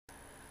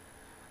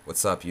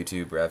What's up,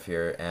 YouTube? Rev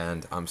here,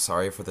 and I'm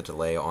sorry for the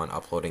delay on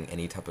uploading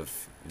any type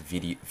of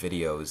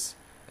videos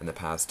in the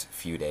past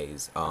few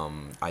days.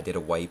 I did a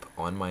wipe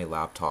on my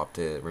laptop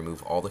to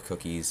remove all the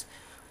cookies,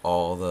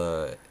 all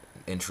the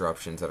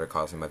interruptions that are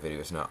causing my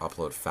videos not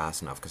upload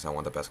fast enough because I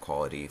want the best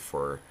quality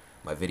for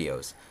my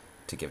videos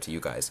to give to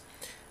you guys.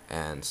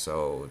 And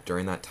so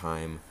during that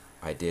time,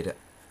 I did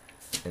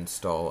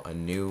install a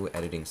new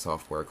editing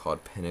software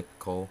called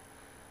Pinnacle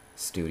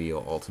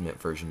Studio Ultimate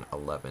version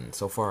 11.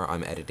 So far,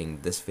 I'm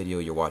editing this video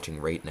you're watching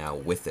right now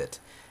with it,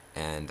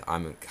 and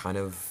I'm kind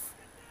of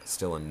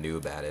still a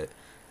noob at it,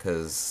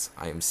 because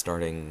I'm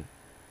starting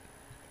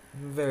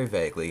very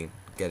vaguely,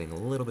 getting a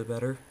little bit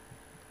better.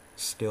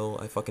 Still,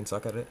 I fucking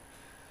suck at it.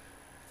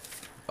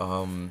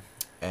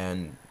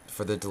 And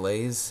for the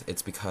delays,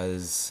 it's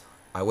because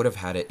I would have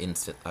had it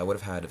instant. I would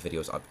have had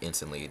videos up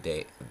instantly.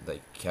 They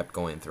kept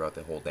going throughout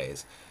the whole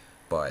days,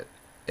 but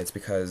it's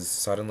because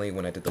suddenly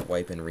when I did the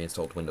wipe and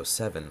reinstalled Windows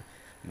 7,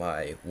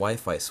 my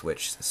Wi-Fi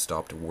switch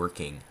stopped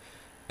working,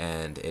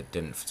 and it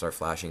didn't start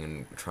flashing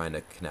and trying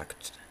to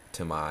connect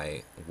to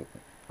my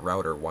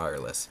router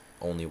wireless.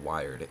 Only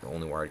wired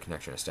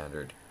connection, a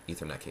standard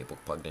Ethernet cable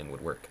plugged in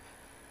would work.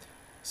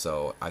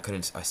 So I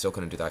still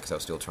couldn't do that because I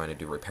was still trying to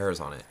do repairs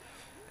on it.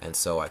 And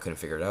so I couldn't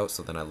figure it out,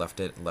 so then I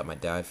left it, let my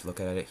dad look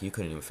at it. He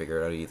couldn't even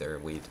figure it out either.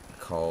 We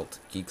called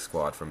Geek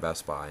Squad from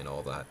Best Buy and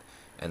all that,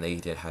 and they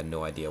had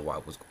no idea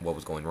what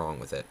was going wrong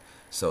with it.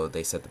 So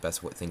they said the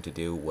best thing to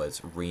do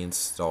was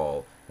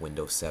reinstall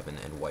Windows 7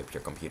 and wipe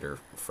your computer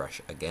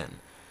fresh again.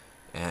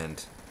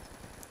 And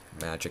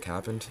magic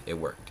happened, it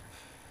worked.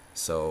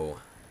 So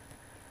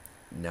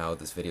now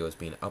this video is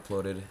being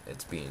uploaded,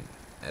 it's being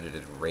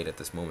edited right at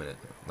this moment.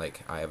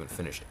 Like, I haven't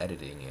finished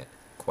editing it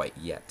quite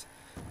yet.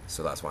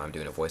 So that's why I'm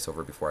doing a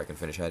voiceover before I can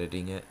finish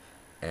editing it.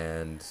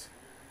 And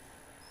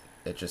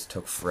it just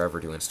took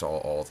forever to install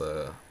all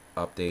the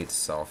updates,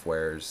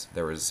 softwares.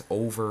 There was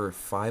over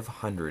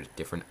 500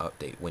 different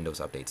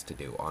Windows updates to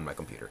do on my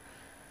computer.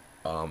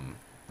 I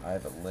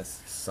have a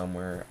list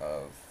somewhere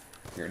of,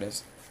 here it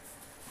is,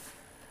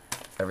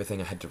 everything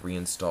I had to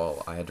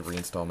reinstall. I had to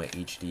reinstall my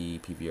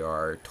HD,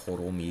 PVR,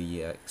 Total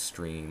Media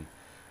Extreme,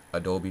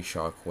 Adobe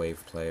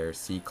Shockwave Player,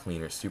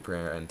 CCleaner, Super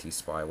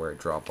Anti-Spyware,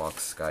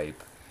 Dropbox, Skype,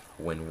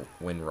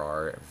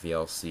 WinRAR,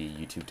 VLC,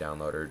 YouTube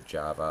Downloader,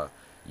 Java,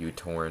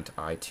 uTorrent,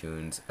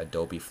 iTunes,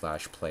 Adobe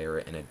Flash Player,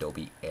 and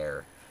Adobe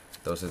Air.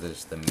 Those are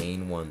just the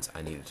main ones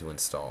I needed to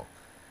install,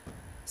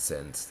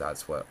 since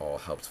that's what all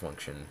helps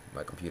function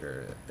my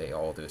computer. They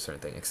all do a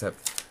certain thing,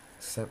 except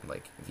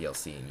like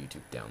VLC and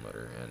YouTube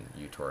Downloader and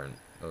uTorrent.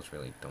 Those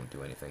really don't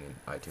do anything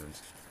in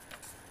iTunes.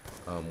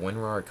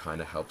 WinRAR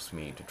kind of helps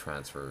me to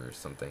transfer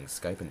some things.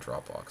 Skype and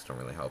Dropbox don't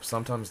really help.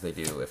 Sometimes they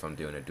do if I'm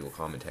doing a dual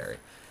commentary.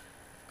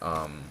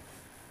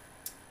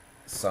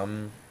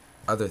 Some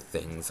other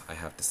things I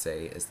have to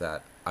say is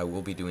that I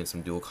will be doing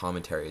some dual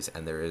commentaries,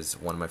 and there is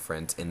one of my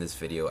friends in this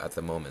video at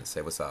the moment.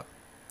 Say what's up.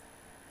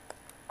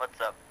 What's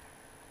up?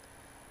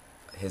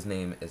 His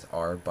name is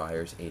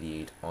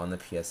rbyers88 on the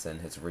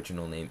PSN. His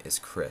original name is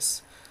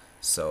Chris.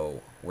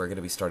 So we're going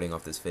to be starting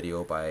off this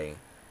video by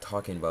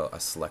talking about a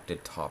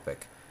selected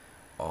topic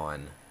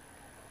on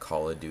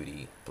Call of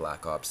Duty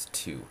Black Ops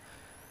 2.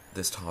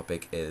 This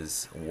topic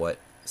is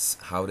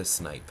how to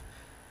snipe.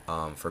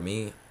 For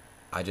me,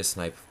 I just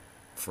snipe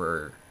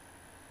for,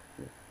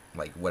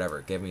 like,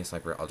 whatever. Give me a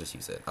sniper, I'll just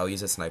use it. I'll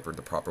use a sniper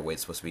the proper way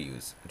it's supposed to be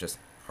used. Just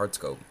hard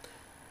scope.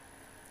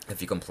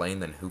 If you complain,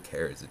 then who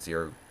cares? It's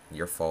your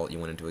fault you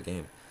went into a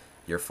game.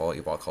 Your fault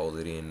you bought Call of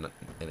Duty and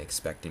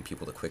expecting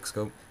people to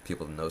quickscope,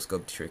 people to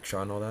no-scope, trick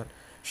shot and all that.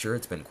 Sure,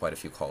 it's been quite a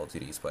few Call of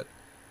Duties, but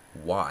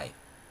why?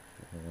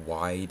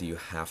 Why do you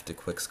have to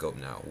quickscope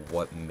now?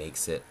 What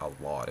makes it a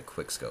law to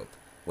quickscope?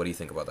 What do you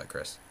think about that,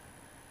 Chris?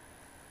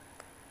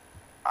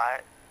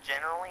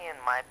 Generally, in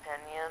my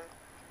opinion,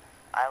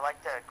 I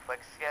like to quick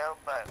scope,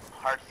 but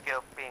hard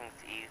scoping's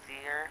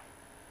easier.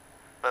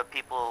 But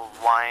people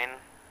whine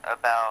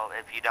about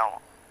if you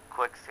don't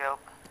quick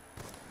scope.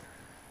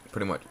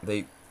 Pretty much,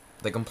 they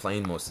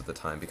complain most of the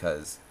time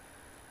because,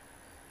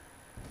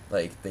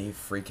 like, they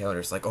freak out.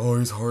 It's like, oh,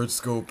 he's hard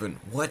scoping.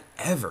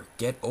 Whatever,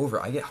 get over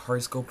it. I get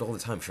hard scoped all the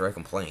time. Sure, I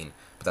complain,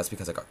 but that's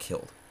because I got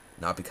killed,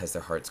 not because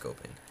they're hard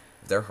scoping.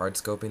 If they're hard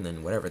scoping,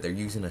 then whatever. They're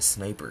using a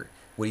sniper.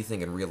 What do you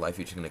think in real life?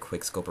 You're just gonna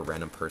quick scope a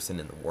random person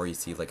in the war? You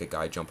see like a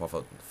guy jump off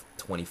a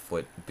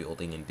 20-foot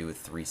building and do a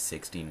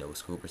 360 no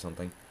scope or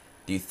something?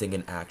 Do you think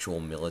an actual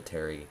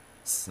military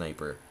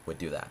sniper would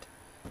do that?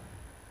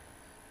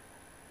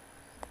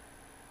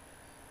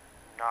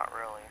 Not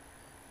really.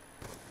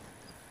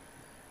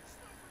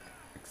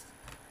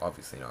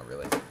 Obviously not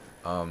really.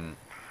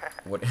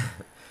 What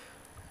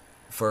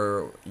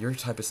for your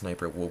type of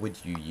sniper, what would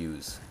you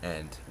use,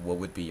 and what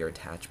would be your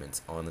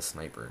attachments on the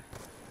sniper?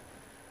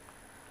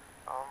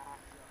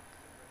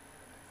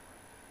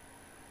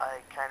 I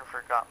kind of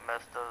forgot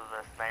most of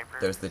the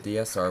snipers. There's the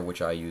DSR,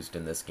 which I used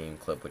in this game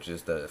clip, which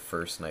is the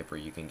first sniper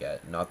you can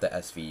get. Not the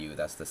SVU,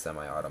 that's the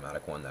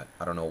semi-automatic one that,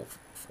 I don't know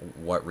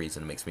what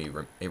reason, makes me,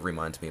 it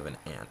reminds me of an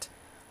ant.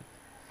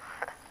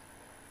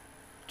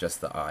 just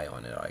the eye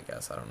on it, I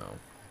guess. I don't know.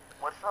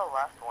 What's the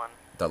last one?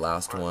 The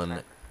last For the one,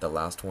 sniper? the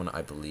last one,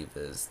 I believe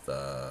is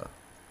the,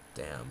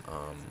 damn.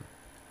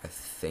 I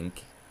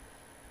think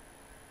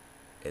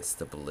it's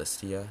the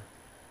Ballistia.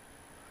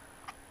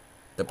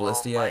 The Well,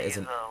 Ballistia might use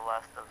isn't the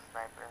last of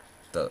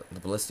snipers. the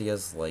Ballistia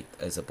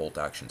is a bolt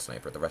action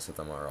sniper. The rest of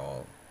them are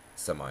all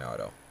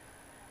semi-auto.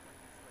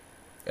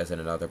 Is it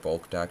another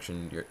bolt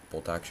action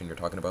you're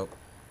talking about?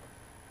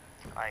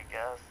 I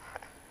guess.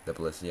 The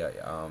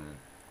Ballistia.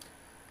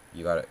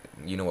 You got it.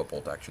 You know what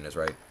bolt action is,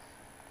 right?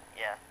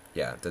 Yeah,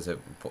 Yeah. Is it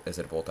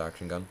a bolt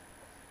action gun?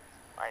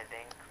 I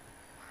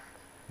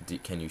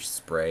think. Can you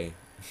spray?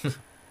 Not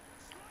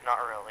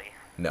really.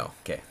 No.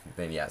 Okay.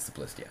 Then yeah, it's the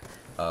Ballistia.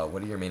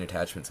 What are your main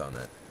attachments on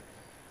that?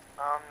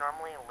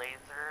 Normally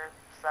laser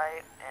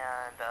sight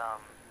and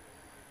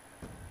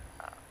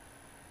uh,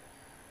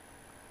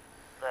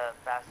 the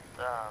fast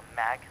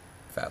mag.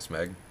 Fast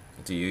mag.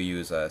 Do you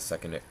use a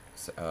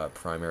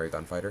primary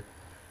gunfighter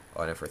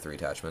on it for 3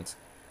 attachments?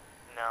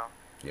 No.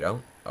 You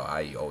don't? Oh,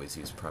 I always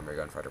use primary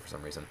gunfighter for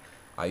some reason.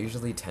 I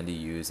usually tend to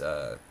use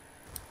a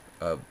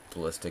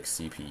ballistic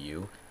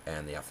CPU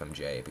and the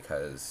FMJ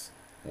because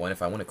one,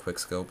 if I want a quick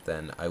scope,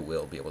 then I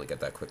will be able to get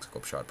that quick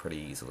scope shot pretty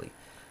easily.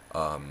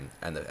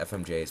 And the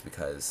FMJ is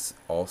because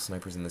all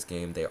snipers in this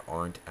game, they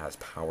aren't as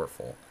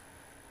powerful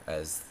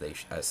as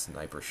as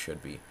snipers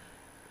should be.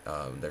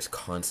 There's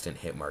constant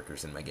hit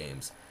markers in my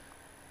games.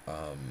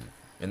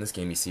 In this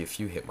game, you see a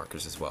few hit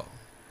markers as well.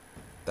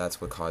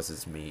 That's what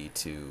causes me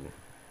to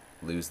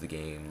lose the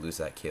game, lose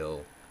that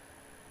kill.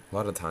 A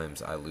lot of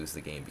times I lose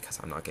the game because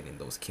I'm not getting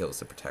those kills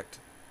to protect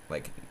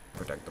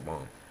the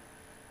bomb.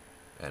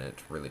 And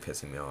it's really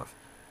pissing me off.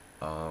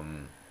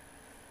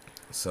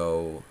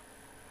 So,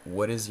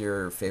 what is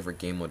your favorite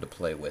game mode to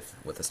play with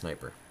a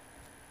sniper?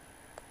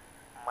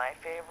 My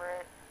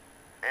favorite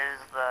is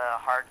the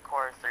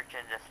hardcore search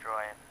and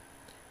destroy.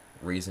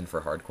 Reason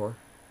for hardcore?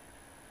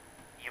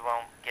 You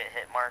won't get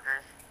hit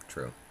markers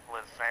True.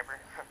 with sniper.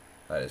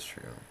 That is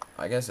true.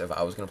 I guess if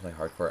I was going to play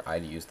hardcore,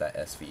 I'd use that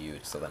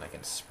SVU so then I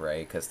can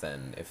spray, because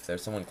then if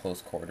there's someone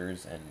close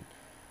quarters and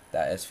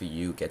that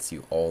SVU gets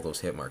you all those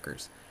hit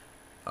markers,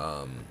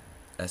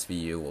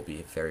 SVU will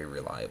be very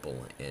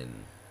reliable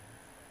in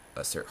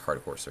a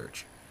hardcore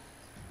search.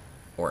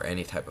 Or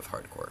any type of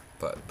hardcore,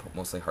 but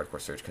mostly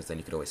hardcore search, because then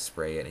you could always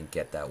spray it and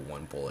get that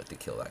one bullet to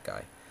kill that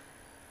guy.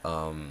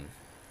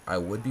 I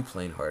would be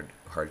playing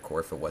hardcore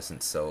if it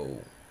wasn't so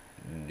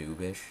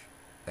noobish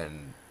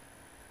and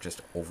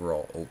just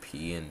overall OP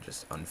and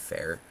just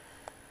unfair,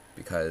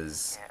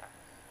 because Yeah.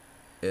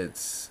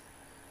 it's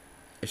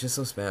just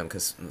so spam,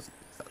 because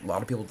a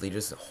lot of people, they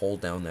just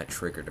hold down that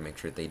trigger to make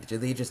sure they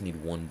just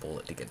need one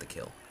bullet to get the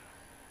kill.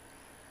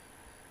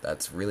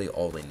 That's really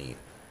all they need.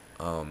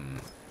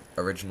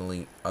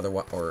 Originally,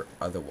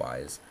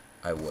 otherwise,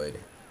 I would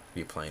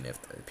be playing if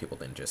people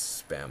didn't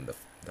just spam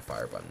the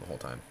fire button the whole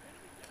time.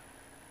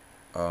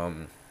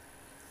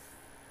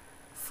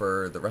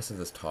 For the rest of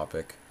this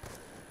topic,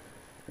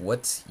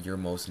 what's your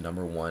most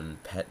number one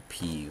pet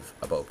peeve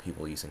about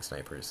people using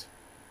snipers?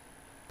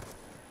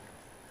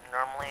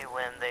 Normally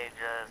when they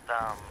just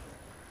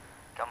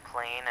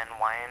complain and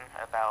whine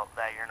about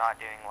that you're not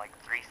doing like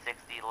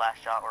 360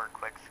 last shot or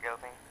quick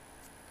scoping.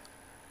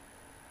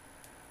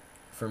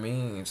 For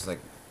me, it's like,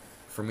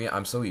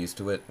 I'm so used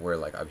to it where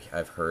like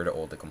I've heard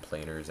all the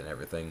complainers and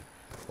everything,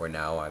 where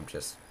now I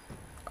just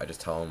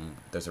tell them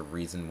there's a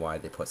reason why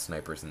they put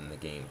snipers in the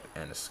game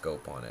and a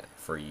scope on it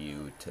for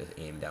you to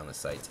aim down the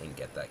sights and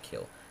get that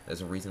kill.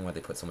 There's a reason why they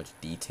put so much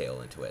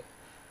detail into it.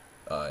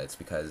 It's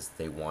because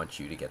they want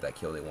you to get that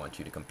kill. They want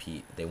you to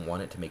compete. They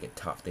want it to make it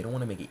tough. They don't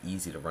want to make it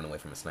easy to run away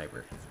from a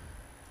sniper.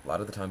 A lot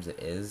of the times it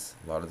is.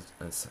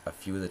 A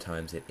few of the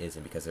times it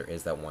isn't, because there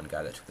is that one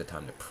guy that took the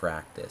time to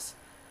practice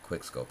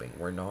quick scoping.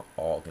 We're not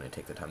all going to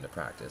take the time to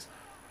practice.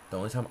 The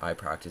only time I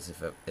practice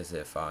is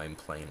if I'm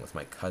playing with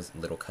my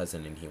little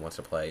cousin and he wants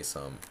to play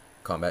some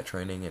combat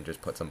training and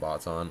just put some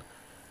bots on,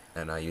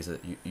 and I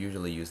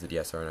usually use the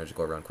DSR and I just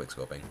go around quick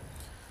scoping.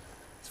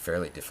 It's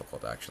fairly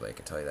difficult, actually, I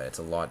can tell you that. It's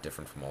a lot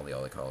different from all the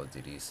other Call of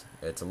Duties.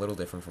 It's a little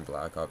different from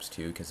Black Ops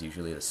 2, because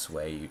usually the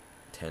sway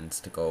tends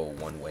to go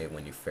one way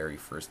when you very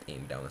first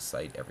aim down the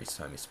sight every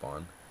time you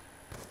spawn.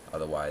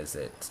 Otherwise,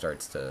 it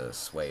starts to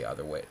sway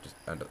other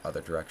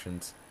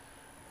directions.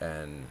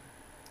 And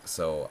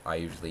so I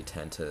usually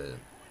tend to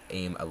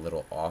aim a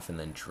little off and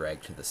then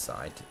drag to the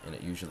side, and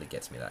it usually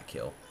gets me that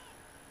kill.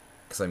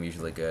 Because I'm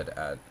usually good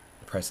at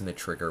pressing the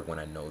trigger when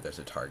I know there's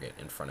a target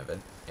in front of it,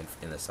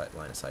 in the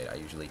line of sight. I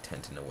usually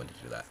tend to know when to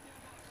do that.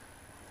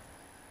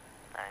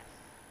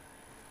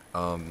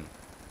 Nice.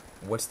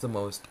 What's the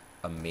most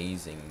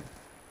amazing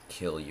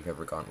kill you've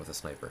ever gotten with a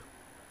sniper?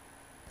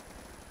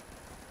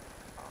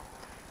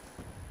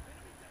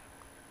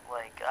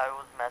 Like, I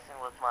was messing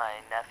with my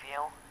nephew,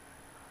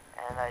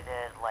 and I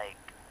did like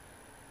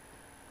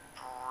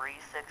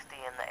 360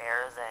 in the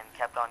air, then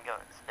kept on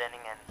spinning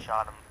and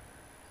shot him.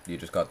 You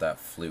just got that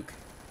fluke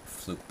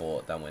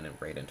bullet that went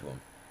right into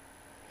him.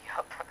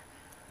 Yup.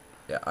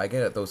 Yeah, I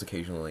get those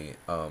occasionally.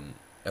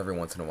 every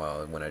once in a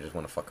while when I just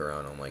want to fuck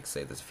around, I'm like,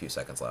 say there's a few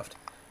seconds left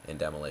in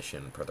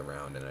demolition per the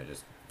round, and I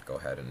just go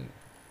ahead and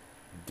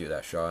do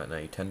that shot, and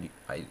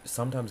I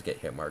sometimes get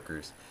hit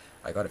markers.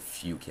 I got a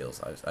few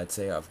kills. I'd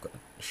say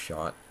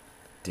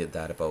did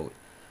that about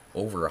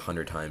over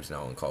 100 times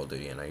now in Call of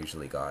Duty, and I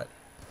usually got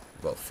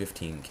about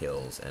 15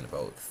 kills and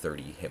about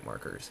 30 hit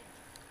markers.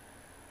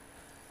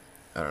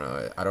 I don't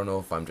know. I don't know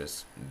if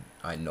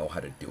I know how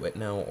to do it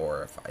now,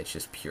 or if it's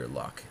just pure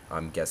luck.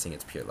 I'm guessing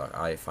it's pure luck.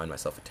 I find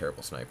myself a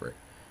terrible sniper.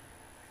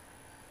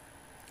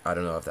 I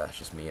don't know if that's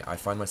just me. I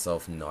find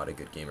myself not a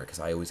good gamer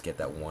because I always get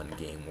that one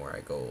game where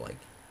I go like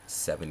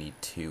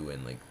 72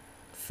 and like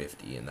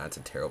 50, and that's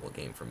a terrible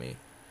game for me.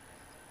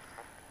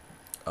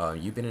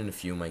 You've been in a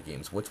few of my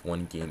games. What's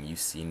one game you've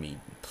seen me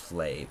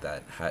play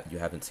that you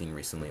haven't seen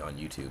recently on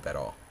YouTube at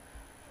all?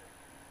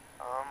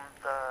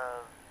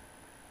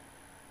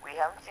 We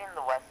haven't seen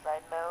the West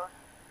Side mode,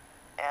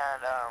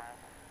 and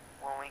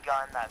when we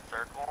got in that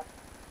circle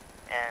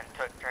and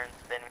took turns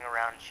spinning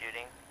around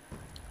shooting,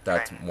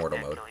 That's trying Mortal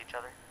to Mode. kill each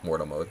other.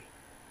 Mortal Mode.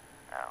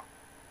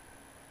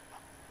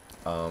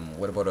 Oh.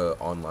 What about a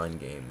online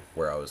game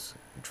where I was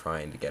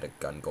trying to get a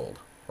gun gold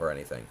or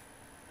anything?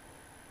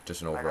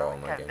 Just an overall I don't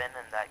think online I've game. been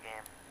in that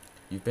game.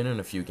 You've been in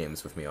a few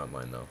games with me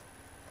online though.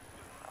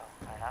 Oh,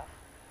 I have?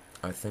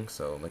 I think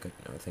so. Like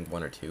I think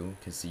one or two,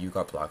 because you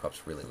got Black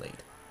Ops really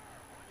late.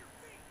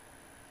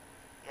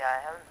 Yeah, I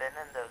haven't been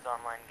in those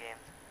online games.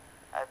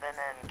 I've been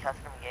in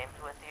custom games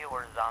with you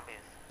or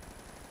zombies.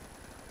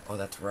 Oh,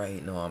 that's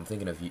right. No, I'm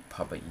thinking of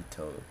Papa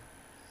Ito.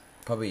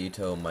 Papa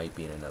Ito might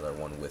be in another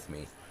one with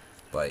me,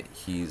 but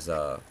he's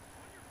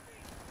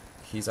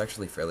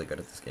actually fairly good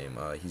at this game.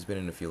 He's been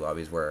in a few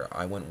lobbies where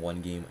I went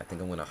one game. I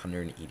think I went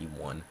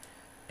 181,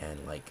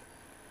 and like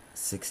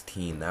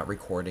 16. That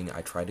recording,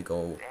 I tried to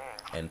go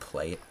and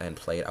play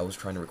it. I was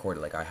trying to record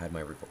it. Like I had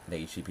the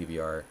HD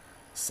PVR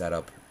set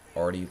up,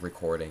 already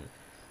recording,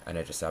 and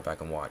I just sat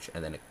back and watched,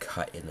 and then it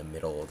cut in the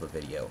middle of the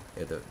video.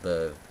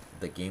 The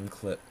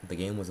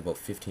game was about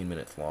 15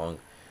 minutes long,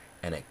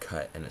 and it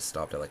cut and it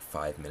stopped at like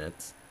 5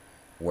 minutes,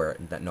 where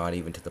not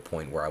even to the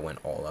point where I went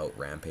all out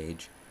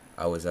rampage.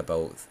 I was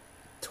about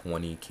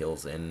 20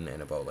 kills in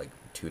and about like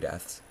 2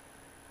 deaths.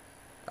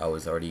 I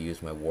was already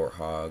used my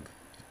Warthog,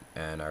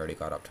 and I already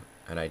got up to,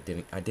 and I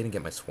didn't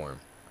get my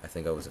Swarm. I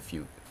think I was a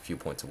few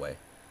points away.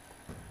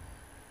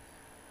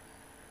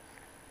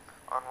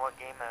 On what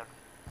game mode?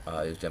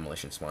 It was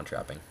demolition spawn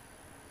trapping.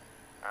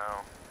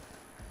 Oh.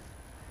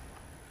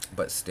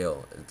 But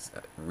still, it's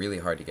really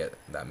hard to get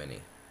that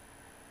many.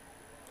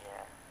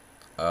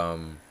 Yeah.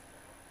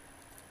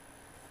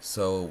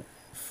 So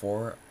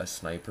for a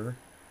sniper,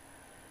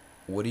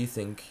 what do you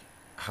think?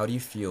 How do you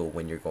feel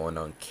when you're going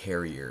on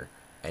carrier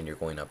and you're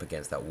going up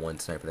against that one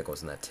sniper that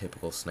goes in that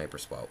typical sniper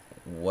spot?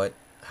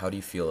 How do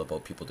you feel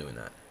about people doing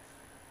that?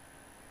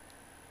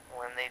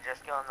 When they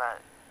just go on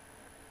that.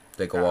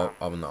 They go up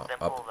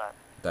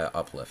that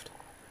uplift.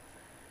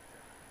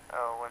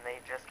 Oh, when they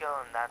just go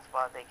in that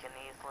spot, they can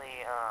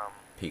easily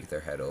Peek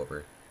their head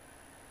over.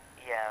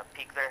 Yeah,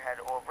 peek their head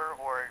over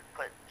or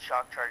put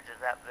shock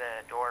charges at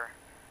the door,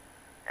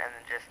 and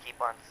then just keep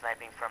on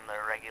sniping from the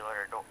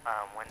regular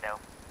window.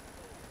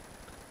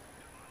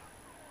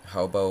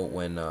 How about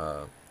when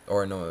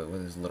or no, it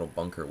was a little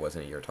bunker,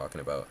 wasn't it? You were talking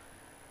about.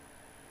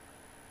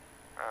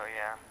 Oh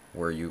yeah.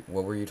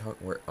 What were you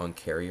talking? On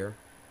carrier?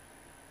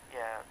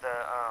 Yeah, the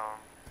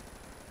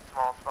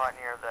small spot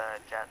near the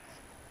jets.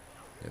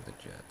 Near the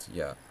jets,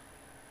 yeah.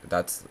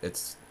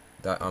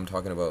 I'm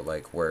talking about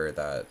like where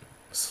that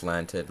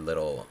slanted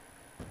little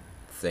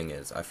thing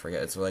is. I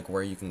forget. It's like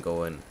where you can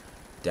go in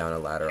down a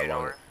ladder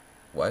along. Doors.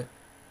 What?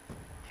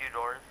 2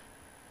 doors.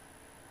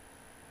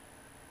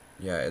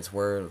 Yeah, it's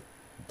where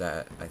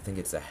that, I think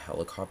it's a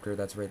helicopter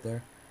that's right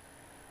there.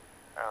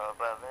 Oh,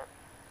 above it.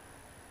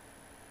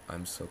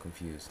 I'm so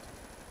confused.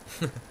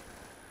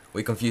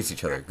 We confused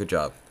each other. Good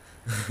job.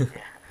 Yeah.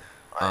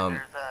 Well,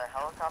 there's a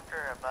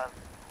helicopter above.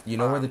 You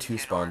know where the 2 2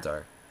 spawns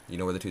doors. are? You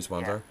know where the 2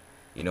 spawns Yeah. are?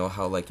 You know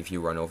how like if you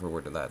run over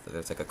where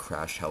there's like a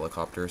crashed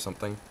helicopter or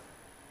something?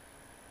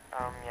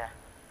 Yeah.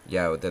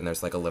 Yeah, then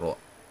there's like a little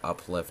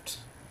uplift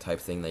type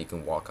thing that you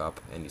can walk up,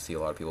 and you see a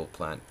lot of people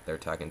plant their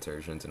attack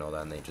insertions and all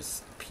that, and they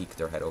just peek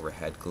their head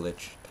overhead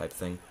glitch type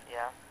thing.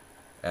 Yeah.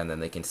 And then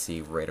they can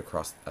see right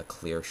across a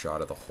clear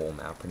shot of the whole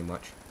map pretty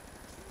much.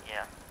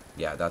 Yeah.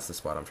 Yeah, that's the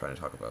spot I'm trying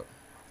to talk about.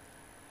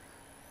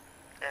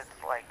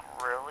 It's like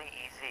really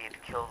easy to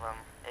kill them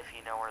if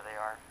you know where they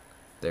are.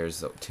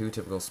 There's 2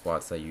 typical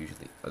spots that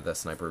usually the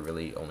sniper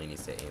really only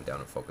needs to aim down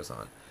and focus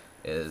on.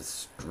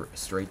 Is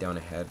straight down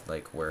ahead,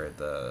 like where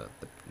the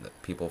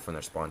people from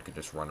their spawn could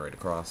just run right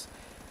across,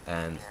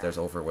 and there's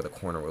over where the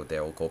corner where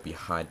they'll go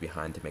behind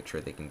to make sure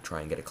they can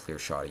try and get a clear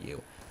shot of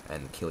you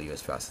and kill you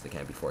as fast as they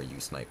can before you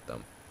snipe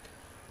them.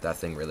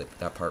 That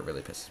part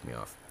really pisses me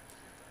off.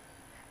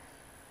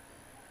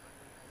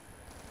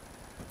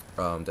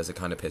 Does it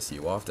kind of piss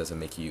you off? Does it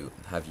make you,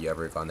 have you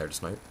ever gone there to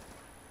snipe?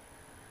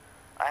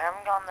 I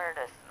haven't gone there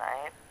to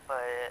snipe,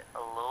 but it a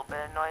little bit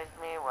annoys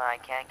me when I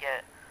can't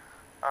get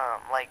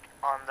like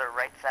on the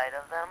right side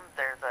of them,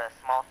 there's a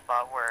small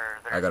spot where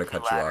I there's gotta two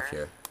cut you off ladders.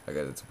 here.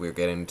 We're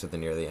getting to the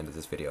near the end of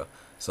this video.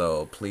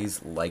 So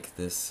please like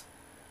this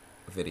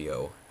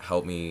video.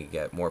 Help me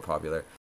get more popular.